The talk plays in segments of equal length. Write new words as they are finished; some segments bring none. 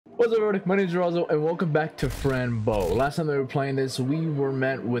What's up, everybody? My name is Varazo, and welcome back to FranBow. Last time we were playing this, we were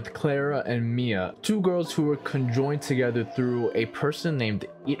met with Clara and Mia, two girls who were conjoined together through a person named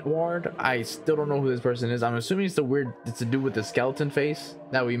Edward. I still don't know who this person is. I'm assuming it's to do with the skeleton face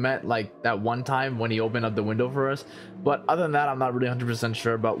that we met like that one time when he opened up the window for us. But other than that, I'm not really 100%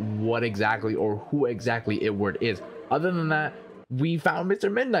 sure about what exactly or who exactly Edward is. Other than that, we found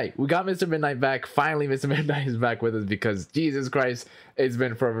Mr. Midnight. We got Mr. Midnight back. Finally, Mr. Midnight is back with us because Jesus Christ, it's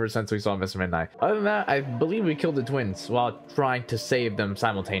been forever since we saw Mr. Midnight. Other than that, I believe we killed the twins while trying to save them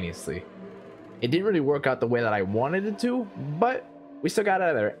simultaneously. It didn't really work out the way that I wanted it to, but we still got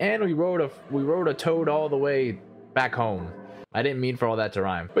out of there, and we rode a toad all the way back home. I didn't mean for all that to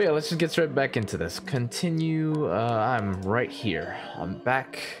rhyme. But yeah, let's just get straight back into this. Continue. I'm right here. I'm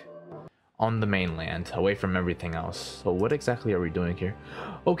back on the mainland, away from everything else. So what exactly are we doing here?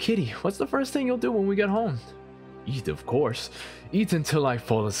 Oh, Kitty, what's the first thing you'll do when we get home? Eat, of course. Eat until I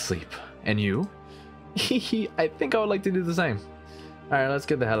fall asleep. And you? I think I would like to do the same. Alright, let's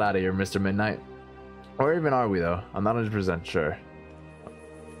get the hell out of here, Mr. Midnight. Where even are we, though? I'm not 100% sure.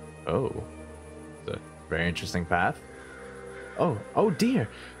 Oh. It's a very interesting path. Oh dear.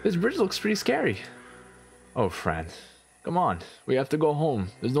 This bridge looks pretty scary. Oh, Fran. Come on, we have to go home.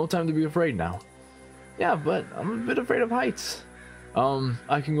 There's no time to be afraid now. Yeah, but I'm a bit afraid of heights.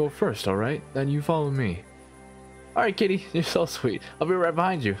 I can go first, alright? Then you follow me. Alright, Kitty, you're so sweet. I'll be right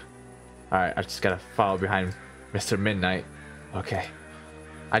behind you. Alright, I just gotta follow behind Mr. Midnight. Okay.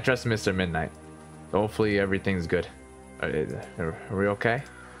 I trust Mr. Midnight. Hopefully everything's good. Are we okay?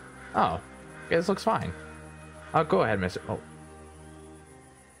 Oh, yeah, this looks fine. I'll go ahead, Mr. Oh.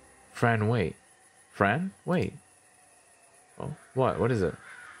 Fran, wait. Fran, wait. Oh, what is it?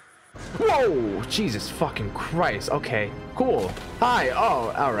 Whoa, Jesus fucking Christ. Okay, cool. Hi.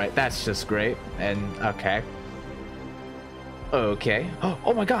 Oh, all right, that's just great. And okay,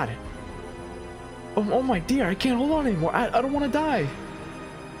 oh my god. Oh my dear, I can't hold on anymore. I don't want to die.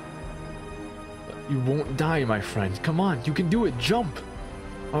 You won't die, my friend. Come on, you can do it. Jump.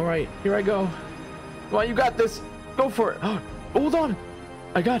 All right, here I go. Come on, you got this. Go for it. Hold on,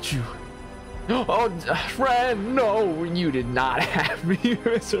 I got you. Oh, Fran, no, you did not have me,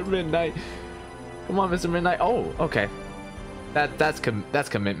 Mr. Midnight. Come on, Mr. Midnight. Oh, okay. That's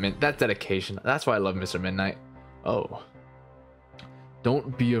commitment. That's dedication. That's why I love Mr. Midnight. Oh.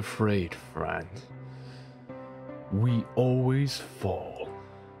 Don't be afraid, Fran. We always fall.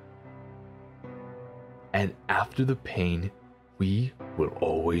 And after the pain, we will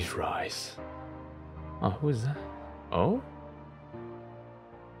always rise. Oh, who is that? Oh?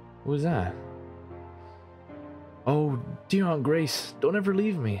 Who is that? Oh, dear Aunt Grace, don't ever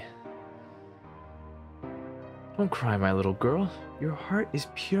leave me. Don't cry, my little girl. Your heart is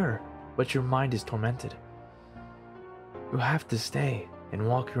pure, but your mind is tormented. You have to stay and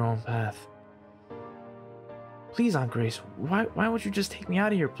walk your own path. Please, Aunt Grace, why won't you just take me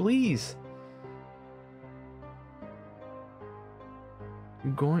out of here, please?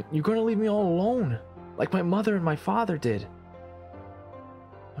 You're going to leave me all alone, like my mother and my father did.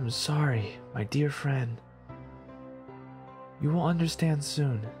 I'm sorry, my dear friend. You will understand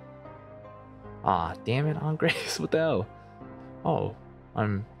soon. Ah, damn it, Aunt Grace, what the hell? Oh,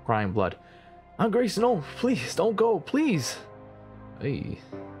 I'm crying blood. Aunt Grace, no, please, don't go, please. Hey.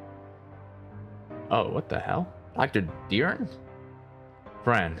 Oh, what the hell? Dr. Deern?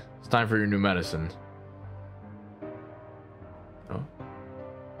 Fran, it's time for your new medicine. Oh.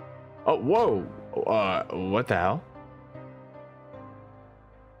 Oh, whoa. What the hell?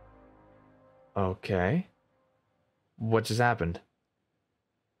 Okay. What just happened?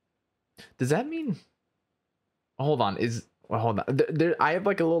 Does that mean? Hold on. Hold on. I have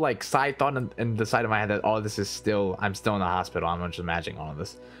like a little like side thought in the side of my head that I'm still in the hospital. I'm just imagining all of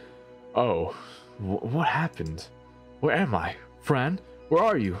this. Oh, what happened? Where am I? Fran, where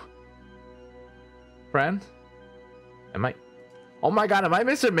are you? Fran? Am I? Oh my god, am I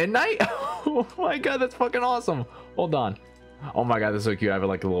Mr. Midnight? Oh my god, that's fucking awesome. Hold on. Oh my god, that's so cute. I have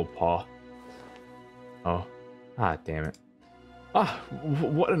like a little paw. Oh. Ah, damn it. Ah,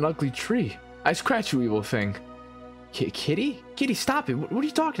 what an ugly tree. I scratch you, evil thing. Kitty? Kitty, stop it. What are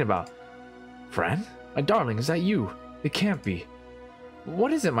you talking about? Fran? My darling, is that you? It can't be.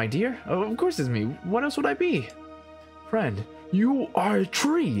 What is it, my dear? Oh, of course it's me. What else would I be? Friend, you are a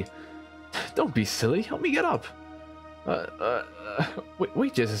tree. Don't be silly. Help me get up.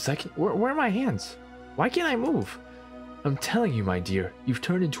 Wait just a second. Where are my hands? Why can't I move? I'm telling you, my dear, you've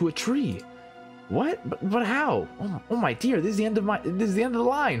turned into a tree. What? But how? Oh my dear, this is the end of the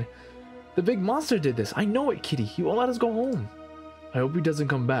line. The big monster did this. I know it, Kitty. He won't let us go home. I hope he doesn't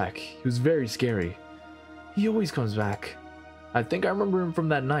come back. He was very scary. He always comes back. I think I remember him from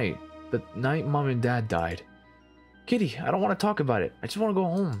that night. The night Mom and Dad died. Kitty, I don't want to talk about it. I just want to go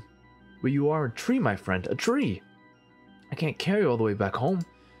home. But you are a tree, my friend. A tree. I can't carry you all the way back home.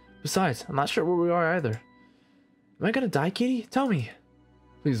 Besides, I'm not sure where we are either. Am I gonna die, Kitty? Tell me.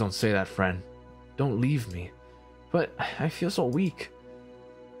 Please don't say that, friend. Don't leave me. But I feel so weak.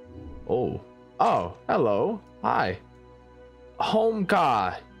 Oh. Oh, hello. Hi.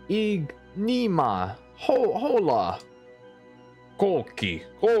 Homka. Ignima. Hola. Koki.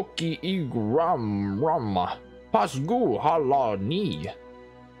 Koki igram rama. Pasgu hala ni.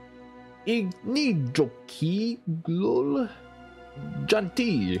 Ignijoki glul.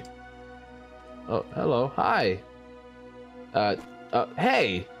 Janti. Oh, hello. Hi.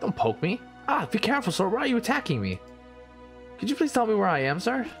 Hey, don't poke me. Ah, be careful, sir. Why are you attacking me? Could you please tell me where I am,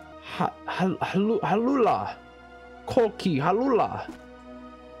 sir? Halula. Koki, halula.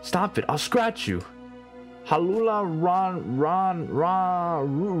 Stop it, I'll scratch you. Halula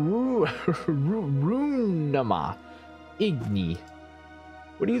runama. Igni.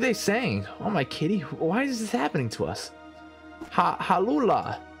 What are they saying? Oh, my kitty. Why is this happening to us?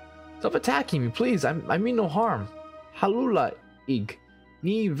 Halula. Stop attacking me, please. I mean no harm. Halula ig.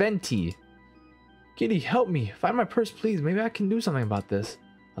 Ni venti. Kitty, help me. Find my purse, please. Maybe I can do something about this.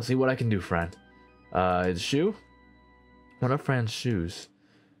 I'll see what I can do, Fran. It's shoe? One of Fran's shoes.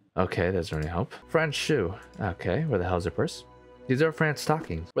 Okay, that doesn't really help. Fran's shoe. Okay, where the hell is her purse? These are Fran's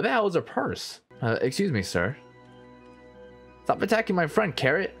stockings. Where the hell is her purse? Excuse me, sir. Stop attacking my friend,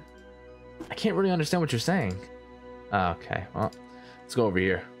 Carrot. I can't really understand what you're saying. Okay, well, let's go over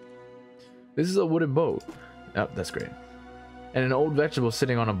here. This is a wooden boat. Oh, that's great. And an old vegetable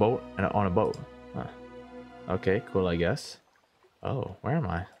sitting on a boat and on a boat. Huh. Okay, cool, I guess. Oh, where am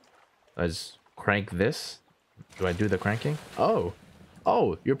I? Let's crank this. Do I do the cranking? Oh,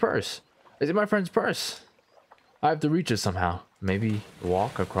 your purse. Is it my friend's purse? I have to reach it somehow. Maybe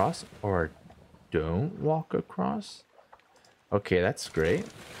walk across or don't walk across. Okay, that's great.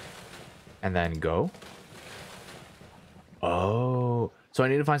 And then go. Oh, so I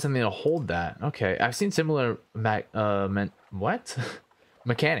need to find something to hold that. Okay, I've seen similar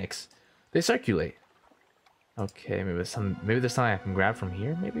mechanics. They circulate. Okay, maybe there's something I can grab from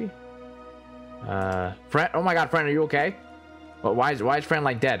here. Maybe. Fran. Oh my God, Fran, are you okay? Well, why is Fran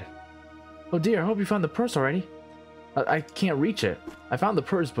like dead? Oh dear, I hope you found the purse already. I can't reach it. I found the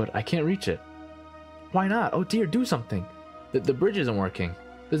purse, but I can't reach it. Why not? Oh dear, do something. The bridge isn't working.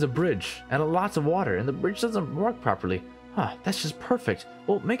 There's a bridge and lots of water, and the bridge doesn't work properly. Huh, that's just perfect.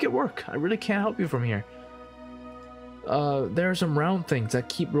 Well, make it work. I really can't help you from here. There are some round things that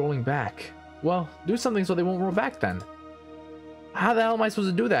keep rolling back. Well, do something so they won't roll back then. How the hell am I supposed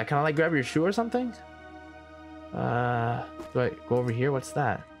to do that? Can I like grab your shoe or something? Do I go over here? What's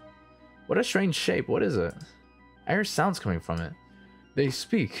that? What a strange shape. What is it? I hear sounds coming from it. They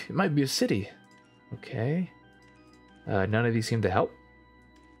speak. It might be a city. Okay. None of these seem to help.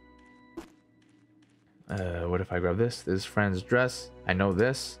 What if I grab this? This is Fran's dress. I know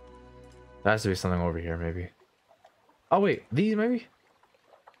this. There has to be something over here, maybe. Oh, wait. These, maybe?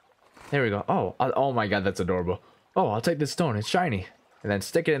 There we go. Oh, oh my God, that's adorable. Oh, I'll take this stone. It's shiny. And then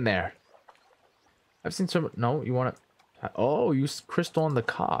stick it in there. I've seen some... No, you want to... Oh, use crystal on the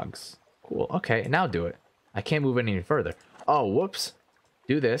cogs. Cool. Okay, now do it. I can't move any further. Oh, whoops.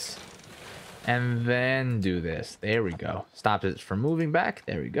 Do this. And then do this. There we go. Stop it from moving back.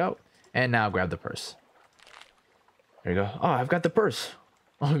 There we go. And now grab the purse. There you go. Oh, I've got the purse.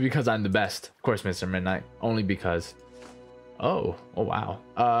 Only because I'm the best. Of course, Mr. Midnight. Only because. Oh. Oh, wow.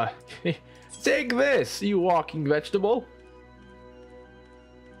 Take this, you walking vegetable.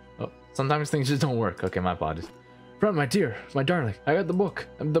 Oh, sometimes things just don't work. Okay, my apologies. Fran, my dear, my darling. I got the book.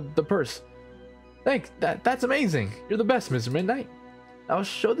 The purse. Thanks. That's amazing. You're the best, Mr. Midnight. I'll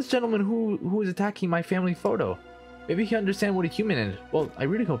show this gentleman who is attacking my family photo. Maybe he'll understand what a human is. Well, I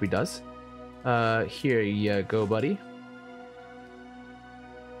really hope he does. Here you go, buddy.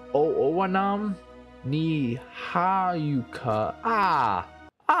 Owanam ni hayuka.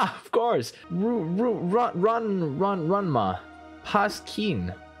 Of course. Runma.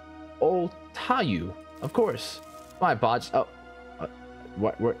 Paskin. Otayu. Of course. My bodge. Oh.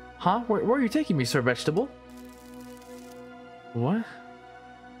 Where? Huh? Where are you taking me, Sir Vegetable? What?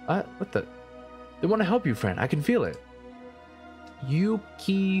 What the? They want to help you, friend. I can feel it.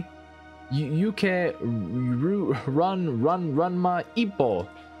 Yuki. Yuke. Run ma ipo.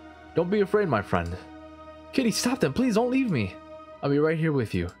 Don't be afraid, my friend. Kitty, stop them. Please don't leave me. I'll be right here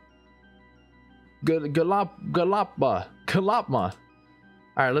with you. Galapma.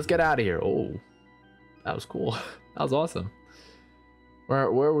 Alright, let's get out of here. Oh. That was cool. That was awesome.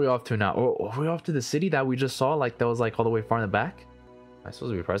 Where are we off to now? Oh, are we off to the city that we just saw? Like that was like all the way far in the back? Am I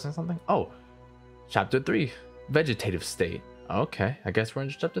supposed to be pressing something? Oh, chapter 3, vegetative state. Okay, I guess we're in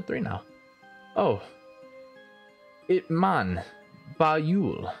chapter 3 now. Oh, Itman,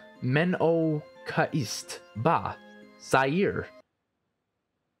 Bayul, Men o Kaist, Ba, Zaire.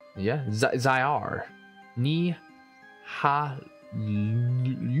 Yeah, Zaire. Ni Ha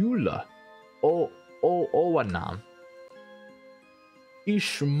Yula. Owanam.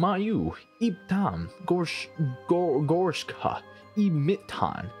 Ishmayu, Ibtam, Gorshka,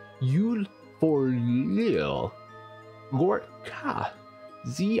 Imitan, Yul for Lil, Gorka,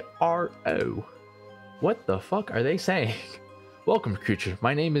 ZRO. What the fuck are they saying? Welcome, creature.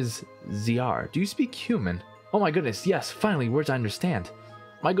 My name is ZR. Do you speak human? Oh my goodness, yes, finally, words I understand.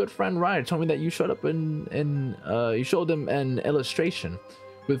 My good friend Ryder told me that you showed up you showed him an illustration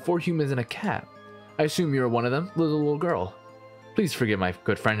with 4 humans and a cat. I assume you're one of them, little girl. Please forgive my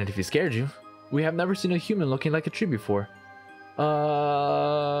good friend if he scared you. We have never seen a human looking like a tree before.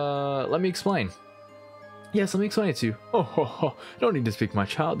 Let me explain. Yes, let me explain it to you. Oh, don't need to speak, my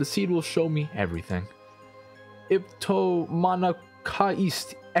child. The seed will show me everything. Ipto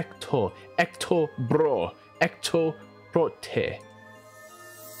manakaist ecto bro ecto prote.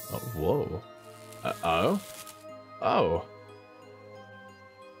 Oh, whoa.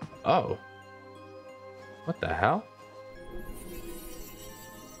 Oh. What the hell?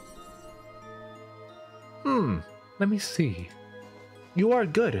 Let me see. You are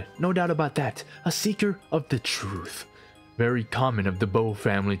good, no doubt about that. A seeker of the truth. Very common of the Bow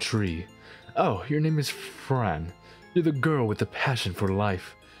family tree. Oh, your name is Fran. You're the girl with the passion for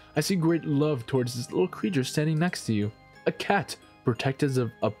life. I see great love towards this little creature standing next to you. A cat, protectors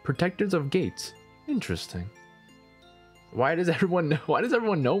of gates. Interesting. Why does everyone know me? Why does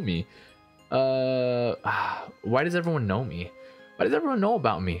everyone know me? Why does everyone know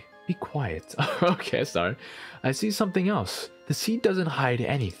about me? Be quiet. Okay, sorry. I see something else. The seed doesn't hide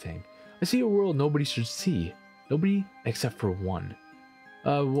anything. I see a world nobody should see. Nobody except for one.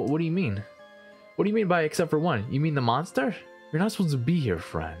 What do you mean? What do you mean by except for one? You mean the monster? You're not supposed to be here,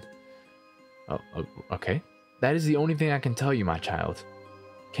 friend. Oh, okay. That is the only thing I can tell you, my child.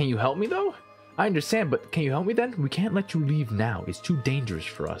 Can you help me, though? I understand, but can you help me then? We can't let you leave now. It's too dangerous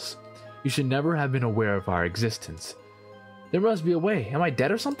for us. You should never have been aware of our existence. There must be a way. Am I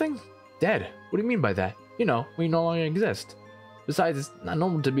dead or something? Dead? What do you mean by that? You know, we no longer exist. Besides, it's not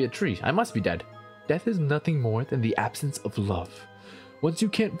normal to be a tree. I must be dead. Death is nothing more than the absence of love. Once you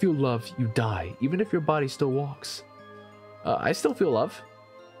can't feel love, you die, even if your body still walks. I still feel love.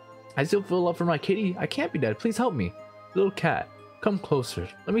 I still feel love for my kitty. I can't be dead. Please help me. Little cat, come closer.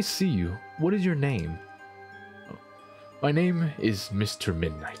 Let me see you. What is your name? Oh, my name is Mr.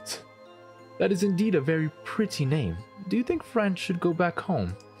 Midnight. That is indeed a very pretty name. Do you think Fran should go back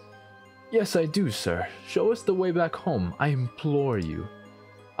home? Yes, I do, sir. Show us the way back home. I implore you.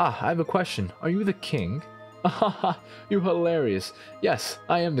 Ah, I have a question. Are you the king? Ahaha, you're hilarious. Yes,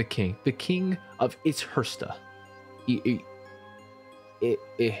 I am the king of Ishursta.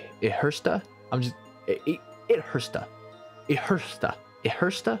 Ishursta? I'm just Ishursta.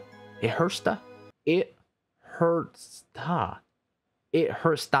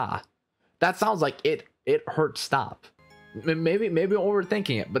 Ishursta. That sounds like it hurts. Stop. Maybe I'm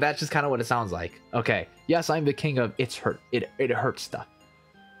overthinking it, but that's just kind of what it sounds like. Okay. Yes, I'm the king of it hurts.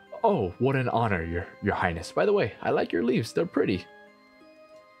 Oh, what an honor, your highness. By the way, I like your leaves. They're pretty.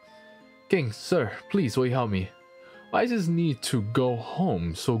 King, sir, please will you help me? Why is this need to go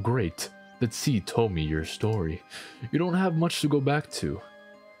home so great? That sea told me your story. You don't have much to go back to.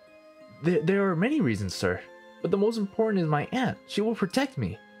 There are many reasons, sir. But the most important is my aunt. She will protect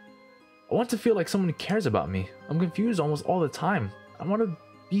me. I want to feel like someone cares about me. I'm confused almost all the time. I want to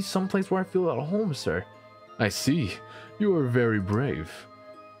be someplace where I feel at home, sir. I see. You are very brave.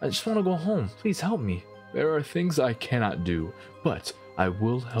 I just want to go home. Please help me. There are things I cannot do, but I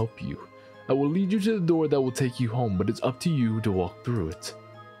will help you. I will lead you to the door that will take you home, but it's up to you to walk through it.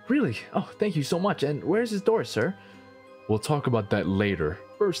 Really? Oh, thank you so much. And where's this door, sir? We'll talk about that later.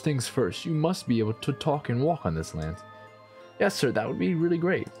 First things first, you must be able to talk and walk on this land. Yes, sir, that would be really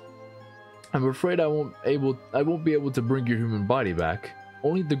great. I'm afraid I won't be able to bring your human body back.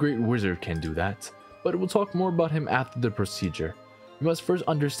 Only the great wizard can do that. But we'll talk more about him after the procedure. You must first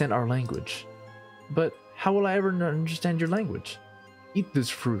understand our language. But how will I ever understand your language? Eat this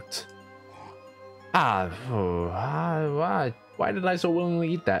fruit. Why did I so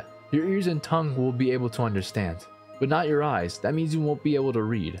willingly eat that? Your ears and tongue will be able to understand, but not your eyes. That means you won't be able to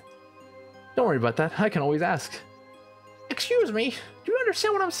read. Don't worry about that. I can always ask. Excuse me. Do you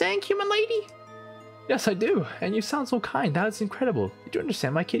understand what I'm saying, human lady? Yes, I do. And you sound so kind. That's incredible. Did you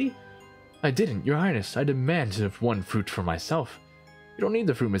understand, my kitty? I didn't, Your Highness. I demand one fruit for myself. You don't need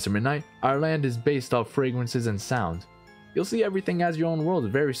the fruit, Mr. Midnight. Our land is based off fragrances and sound. You'll see everything as your own world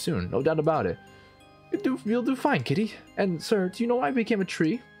very soon, no doubt about it. You'll do fine, kitty. And, sir, do you know why I became a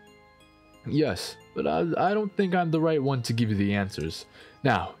tree? Yes, but I don't think I'm the right one to give you the answers.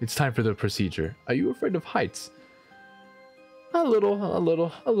 Now, it's time for the procedure. Are you afraid of heights? A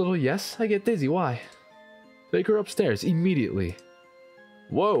little, yes. I get dizzy, why? Take her upstairs, immediately.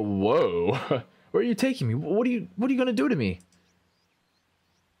 Whoa. Where are you taking me? What are you gonna do to me?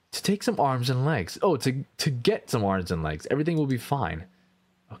 To take some arms and legs. Oh, to get some arms and legs. Everything will be fine.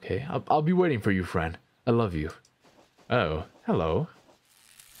 Okay, I'll be waiting for you, friend. I love you. Oh, hello.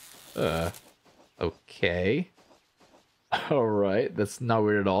 Okay. Alright, that's not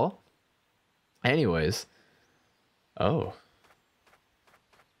weird at all. Anyways. Oh.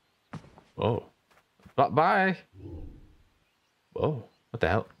 Whoa. Bye. Whoa. What the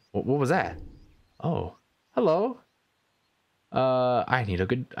hell? What was that? Oh. Hello. I need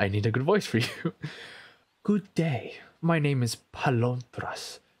a good voice for you. Good day. My name is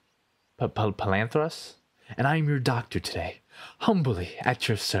Palontras. Palantras? And I am your doctor today. Humbly at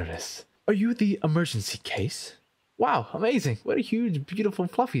your service. Are you the emergency case? Wow, amazing. What a huge, beautiful,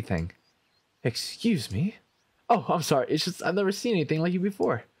 fluffy thing. Excuse me? Oh, I'm sorry. It's just I've never seen anything like you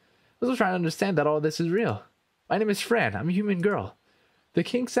before. I was just trying to understand that all this is real. My name is Fran. I'm a human girl. The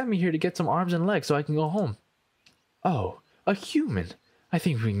king sent me here to get some arms and legs so I can go home. Oh, a human. I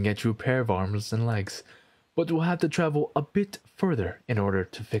think we can get you a pair of arms and legs. But we'll have to travel a bit further in order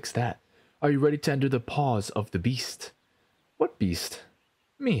to fix that. Are you ready to enter the paws of the beast? What beast?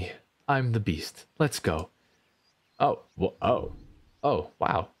 Me. I'm the beast. Let's go. Oh, well, oh,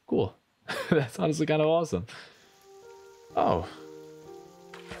 wow, cool. That's honestly kind of awesome. Oh.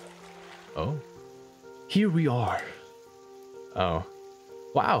 Here we are. Oh.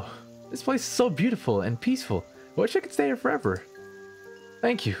 Wow. This place is so beautiful and peaceful. I wish I could stay here forever.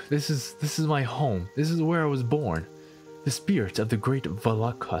 Thank you. This is my home. This is where I was born. The spirit of the great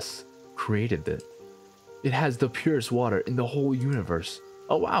Valakus created it. It has the purest water in the whole universe.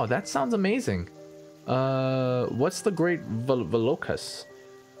 Oh wow, that sounds amazing. What's the great Valakus?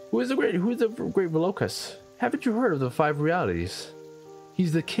 Who's the great Valakus? Haven't you heard of the 5 realities?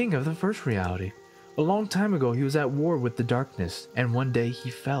 He's the king of the first reality. A long time ago, he was at war with the darkness, and one day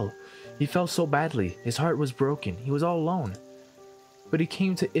he fell. He fell so badly, his heart was broken, he was all alone. But he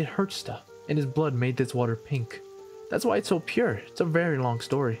came to It-Hurtsta, and his blood made this water pink. That's why it's so pure. It's a very long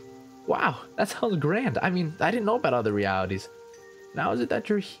story. Wow, that sounds grand. I mean, I didn't know about other realities. Now is it that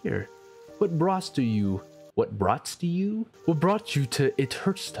you're here? What brought you to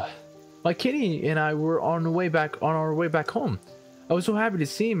It-Hurtsta? My kitty and I were on our way back home. I was so happy to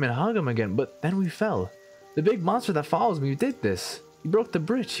see him and hug him again, but then we fell. The big monster that follows me did this. He broke the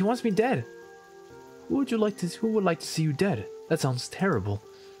bridge. He wants me dead. Who would like to see you dead? That sounds terrible.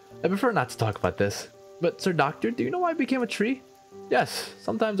 I prefer not to talk about this. But, Sir Doctor, do you know why I became a tree? Yes,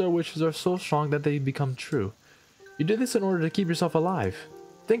 sometimes our wishes are so strong that they become true. You did this in order to keep yourself alive.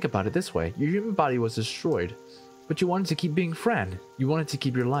 Think about it this way. Your human body was destroyed, but you wanted to keep being Fran. You wanted to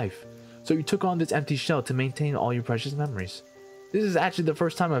keep your life. So you took on this empty shell to maintain all your precious memories. This is actually the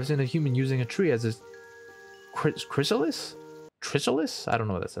first time I've seen a human using a tree as a chrysalis? Chrysalis? I don't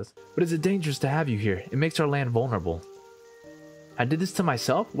know what that says. But is it dangerous to have you here? It makes our land vulnerable. I did this to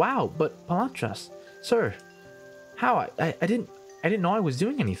myself? Wow, but Palantras, sir, how? I didn't know I was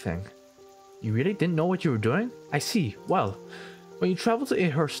doing anything. You really didn't know what you were doing? I see. Well, when you travel to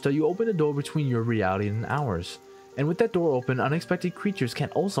It-Hurtsta, you open a door between your reality and ours. And with that door open, unexpected creatures can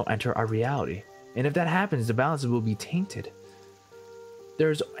also enter our reality. And if that happens, the balance will be tainted.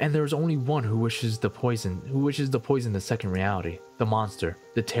 There's only one who wishes the poison the second reality. The monster,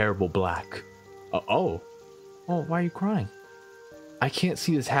 the terrible black. Oh, why are you crying? I can't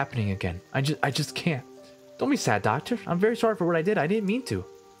see this happening again. I just can't. Don't be sad, Doctor. I'm very sorry for what I did. I didn't mean to.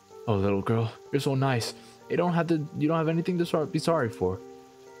 Oh, little girl, you're so nice. You don't have anything to be sorry for.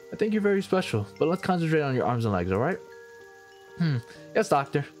 I think you're very special, but let's concentrate on your arms and legs, alright? Yes,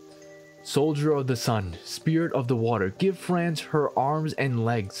 Doctor. Soldier of the sun, spirit of the water, give Fran her arms and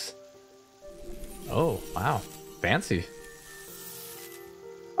legs. Oh, wow. Fancy.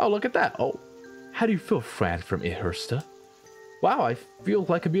 Oh, look at that. Oh, how do you feel, Fran from It-Hurtsta? Wow, I feel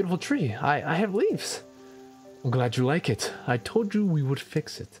like a beautiful tree. I have leaves. I'm glad you like it. I told you we would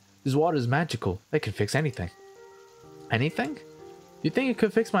fix it. This water is magical. It can fix anything. Anything? You think it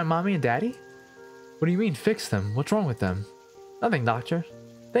could fix my mommy and daddy? What do you mean, fix them? What's wrong with them? Nothing, Doctor.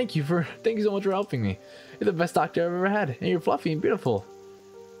 Thank you so much for helping me. You're the best doctor I've ever had, and you're fluffy and beautiful.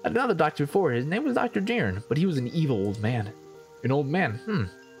 I had another doctor before. His name was Dr. Jaren, but he was an evil old man. An old man?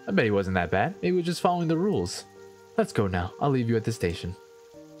 I bet he wasn't that bad. Maybe he was just following the rules. Let's go now. I'll leave you at the station.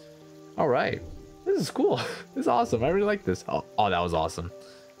 Alright. This is cool. This is awesome. I really like this. Oh, that was awesome.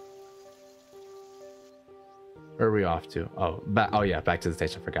 Where are we off to? Oh, yeah, back to the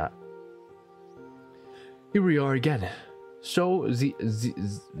station. I forgot. Here we are again. Show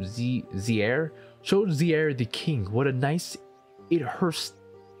Zier. Show Zier the king what a nice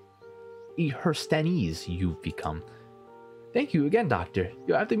Herstanese you've become. Thank you again, Doctor.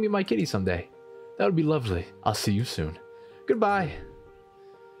 You'll have to meet my kitty someday. That would be lovely. I'll see you soon. Goodbye.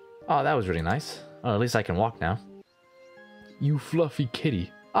 Oh, that was really nice. Oh, at least I can walk now. You fluffy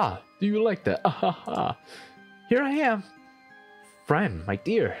kitty. Ah, do you like that? Ah ha ha. Here I am. Fran, my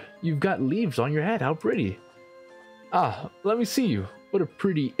dear, you've got leaves on your head. How pretty. Ah, let me see you. What a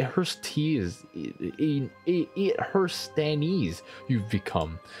pretty Herstanese you've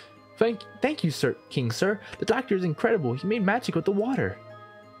become. Thank you, King Sir. The doctor is incredible. He made magic with the water.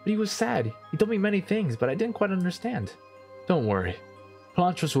 But he was sad. He told me many things, but I didn't quite understand. Don't worry.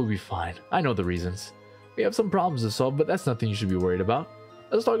 Pelantros will be fine. I know the reasons. We have some problems to solve, but that's nothing you should be worried about.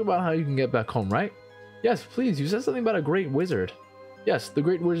 Let's talk about how you can get back home, right? Yes, please. You said something about a great wizard. Yes, the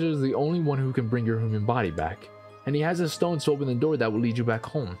great wizard is the only one who can bring your human body back. And he has a stone to open the door that will lead you back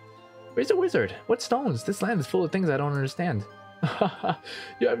home. Where's the wizard? What stones? This land is full of things I don't understand.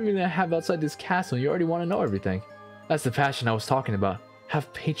 You haven't even have outside this castle. You already want to know everything. That's the passion I was talking about.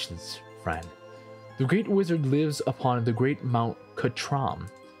 Have patience, friend. The great wizard lives upon the great Mount Katram.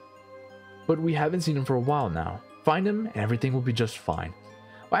 But we haven't seen him for a while now. Find him and everything will be just fine.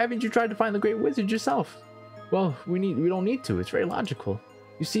 Why haven't you tried to find the great wizard yourself? Well, we don't need to. It's very logical.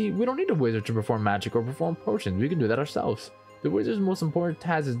 You see, we don't need a wizard to perform magic or perform potions. We can do that ourselves. The wizard's most important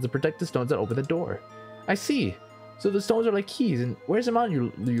task is to protect the stones that open the door. I see. So the stones are like keys. And where's the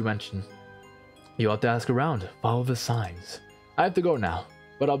mountain you mentioned? You'll have to ask around. Follow the signs. I have to go now,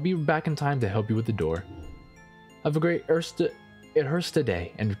 but I'll be back in time to help you with the door. Have a great Ersta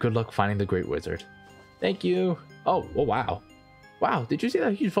day, and good luck finding the great wizard. Thank you. Oh, wow. Wow, did you see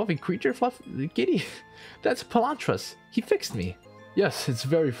that huge fluffy creature? Kitty? That's Pelantros. He fixed me. Yes, it's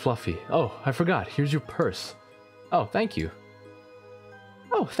very fluffy. Oh, I forgot. Here's your purse. Oh, thank you.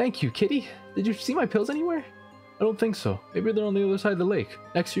 Oh, thank you, kitty. Did you see my pills anywhere? I don't think so. Maybe they're on the other side of the lake,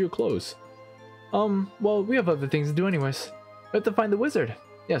 next to your clothes. Well, we have other things to do anyways. We have to find the wizard.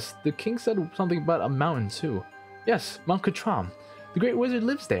 Yes, the king said something about a mountain too. Yes, Mount Katram. The great wizard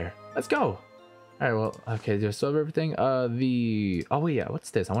lives there. Let's go. Alright, well, okay, just solve everything. Oh wait, yeah,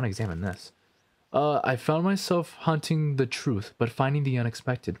 what's this? I want to examine this. I found myself hunting the truth, but finding the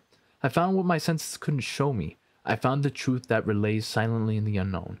unexpected. I found what my senses couldn't show me. I found the truth that relays silently in the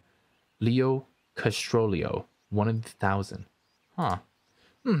unknown. Leo Castrolio, 1 in 1,000. Huh.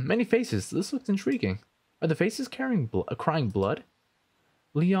 Many faces. This looks intriguing. Are the faces crying blood?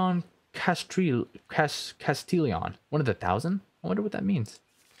 Leon Castillon, 1 of 1,000? I wonder what that means.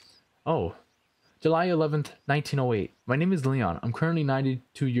 Oh. July 11th, 1908. My name is Leon. I'm currently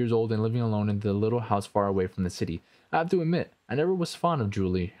 92 years old and living alone in the little house far away from the city. I have to admit, I never was fond of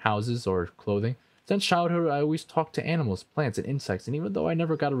jewelry, houses, or clothing. Since childhood, I always talked to animals, plants, and insects, and even though I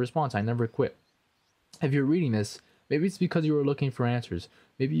never got a response, I never quit. If you're reading this, maybe it's because you were looking for answers.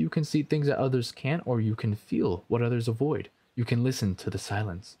 Maybe you can see things that others can't, or you can feel what others avoid. You can listen to the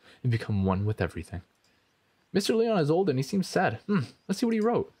silence and become one with everything. Mr. Leon is old and he seems sad. Let's see what he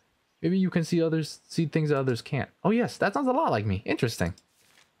wrote. Maybe you can see things that others can't. Oh yes, that sounds a lot like me. Interesting.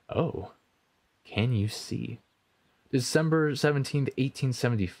 Oh, can you see? December 17th,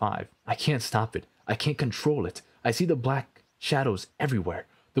 1875. I can't stop it. I can't control it. I see the black shadows everywhere.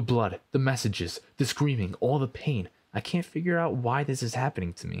 The blood, the messages, the screaming, all the pain. I can't figure out why this is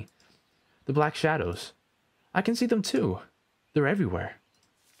happening to me. The black shadows. I can see them too. They're everywhere.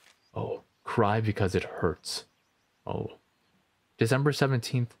 Oh, cry because it hurts. Oh. December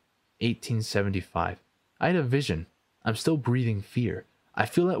 17th, 1875. I had a vision. I'm still breathing fear. I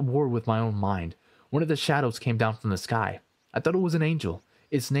feel at war with my own mind. One of the shadows came down from the sky. I thought it was an angel.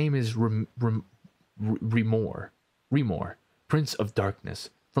 Its name is Remor, Prince of Darkness,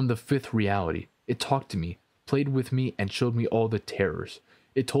 from the fifth reality. It talked to me, played with me, and showed me all the terrors.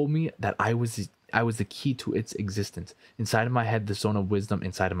 It told me that I was the key to its existence. Inside of my head, the stone of wisdom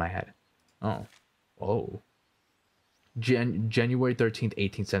inside of my head. Oh. Oh. January 13th,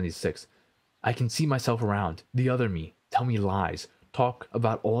 1876. I can see myself around. The other me. Tell me lies. Talk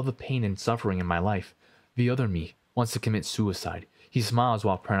about all the pain and suffering in my life. The other me wants to commit suicide. He smiles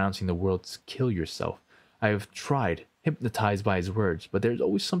while pronouncing the words, kill yourself. I have tried, hypnotized by his words, but there's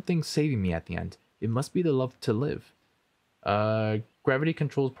always something saving me at the end. It must be the love to live. Gravity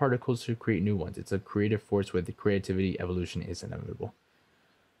controls particles to create new ones. It's a creative force with creativity. Evolution is inevitable.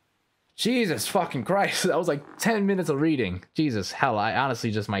 Jesus fucking Christ. That was like 10 minutes of reading. Jesus, hell, I honestly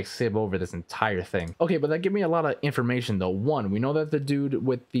just might skip over this entire thing. Okay, but that gave me a lot of information though. One, we know that the dude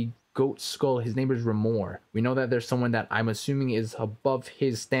with the goat skull, his name is Ramor. We know that there's someone that I'm assuming is above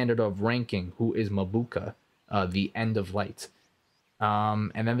his standard of ranking, who is Mabuka, the End of Light.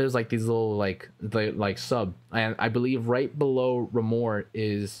 And then there's like these little like sub, and I believe right below Ramor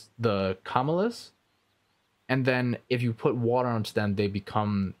is the Kamalas. And then if you put water onto them, they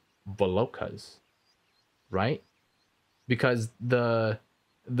become Velokas, right? Because the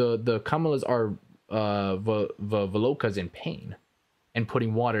Kamalas are Velokas in pain, and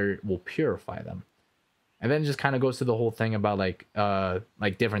putting water will purify them. And then it just kind of goes to the whole thing about like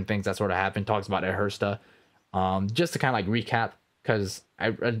different things that sort of happen. Talks about Ehersta. Just to kind of like recap, because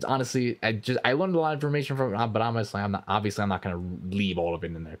I honestly I learned a lot of information from it, but honestly I'm not gonna leave all of it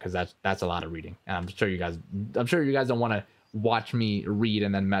in there, because that's a lot of reading, and I'm sure you guys don't want to watch me read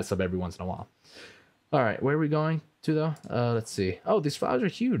and then mess up every once in a while. All right, where are we going to though? Let's see. Oh, these flowers are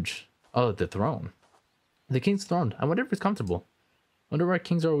huge. Oh, the throne, the king's throne. I wonder if it's comfortable. I wonder why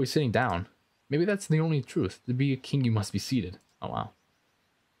kings are always sitting down. Maybe that's the only truth. To be a king, you must be seated. Oh wow.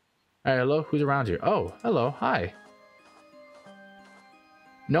 All right, hello, who's around here? Oh, hello, hi.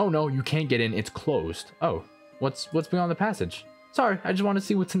 No, you can't get in. It's closed. Oh, what's beyond the passage? Sorry, I just want to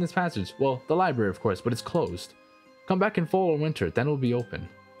see what's in this passage. Well, the library, of course, but it's closed. Come back in fall or winter, then it'll be open.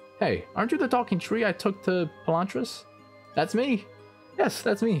 Hey, aren't you the talking tree I took to Palantras? That's me. Yes,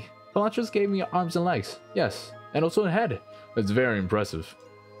 that's me. Palantras gave me arms and legs. Yes, and also a head. That's very impressive.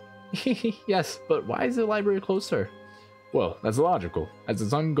 Yes, but why is the library closed, sir? Well, that's logical. As the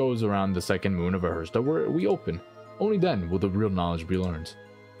sun goes around the second moon of Ehersta, we open. Only then will the real knowledge be learned.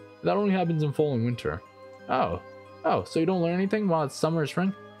 That only happens in fall and winter. Oh, so you don't learn anything while it's summer or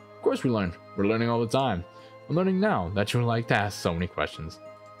spring? Of course we learn. We're learning all the time. I'm learning now that you like to ask so many questions.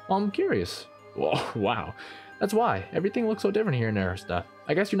 Well, I'm curious. Well, wow. That's why. Everything looks so different here in Ehersta.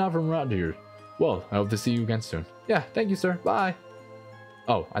 I guess you're not from around here. Well, I hope to see you again soon. Yeah, thank you, sir. Bye.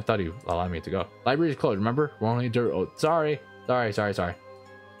 Oh, I thought you allowed me to go. Library's closed, remember? We're only dirt. Oh, sorry.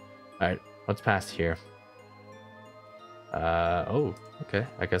 Alright, what's past here? Oh, okay.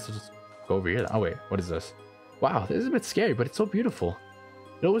 I guess I'll just go over here. Oh, wait. What is this? Wow, this is a bit scary, but it's so beautiful.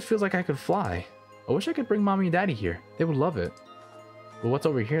 It always feels like I could fly. I wish I could bring mommy and daddy here. They would love it. But what's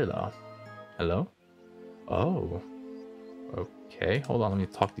over here, though? Hello? Oh. Okay, hold on. Let me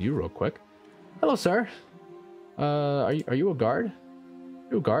talk to you real quick. Hello, sir. Are you a guard?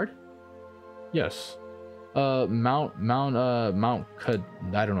 You a guard? Yes. Mount I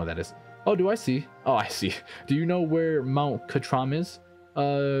don't know what that is. Oh, do I see? Oh, I see. Do you know where Mount Katram is?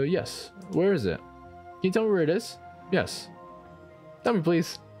 Yes. Where is it? Can you tell me where it is? Yes. Tell me,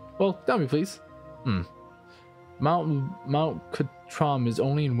 please. Well, tell me, please. Mount Katram is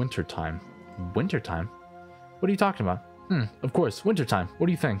only in wintertime. Wintertime? What are you talking about? Of course, wintertime. What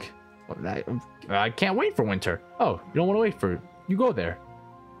do you think? I can't wait for winter. Oh, you don't want to wait for it. You go there.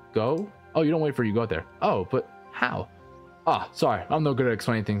 Go? Oh, you don't wait for you go there. Oh, but how? Ah, sorry. I'm no good at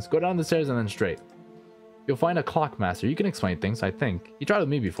explaining things. Go down the stairs and then straight. You'll find a clock master. You can explain things, I think. You tried with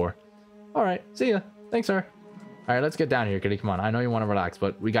me before. Alright, see ya. Thanks, sir. Alright, let's get down here, kitty. Come on. I know you want to relax,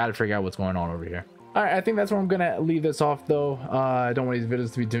 but we got to figure out what's going on over here. Alright, I think that's where I'm going to leave this off, though. I don't want these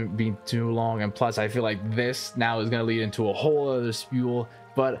videos to be too long, and plus, I feel like this now is going to lead into a whole other spew.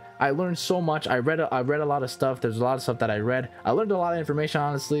 But I learned so much. I read a lot of stuff. There's a lot of stuff that I read. I learned a lot of information,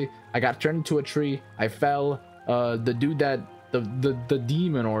 honestly. I got turned into a tree. I fell. The dude that the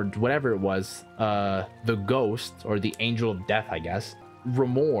demon or whatever it was, the ghost or the angel of death, I guess,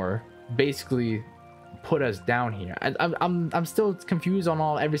 Ramor, basically put us down here. I'm still confused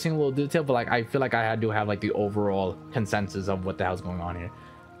on every single little detail, but like I feel like I had to have like the overall consensus of what the hell's going on here.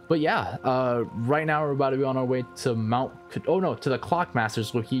 But yeah, right now we're about to be on our way to to the Clockmaster,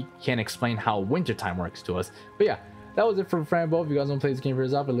 so he can explain how wintertime works to us. But yeah, that was it for FranBow. If you guys want to play this game for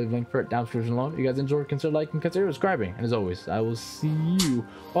yourself, I'll leave a link for it down in the description below. If you guys enjoyed, consider liking, consider subscribing. And as always, I will see you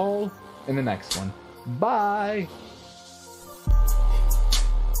all in the next one. Bye!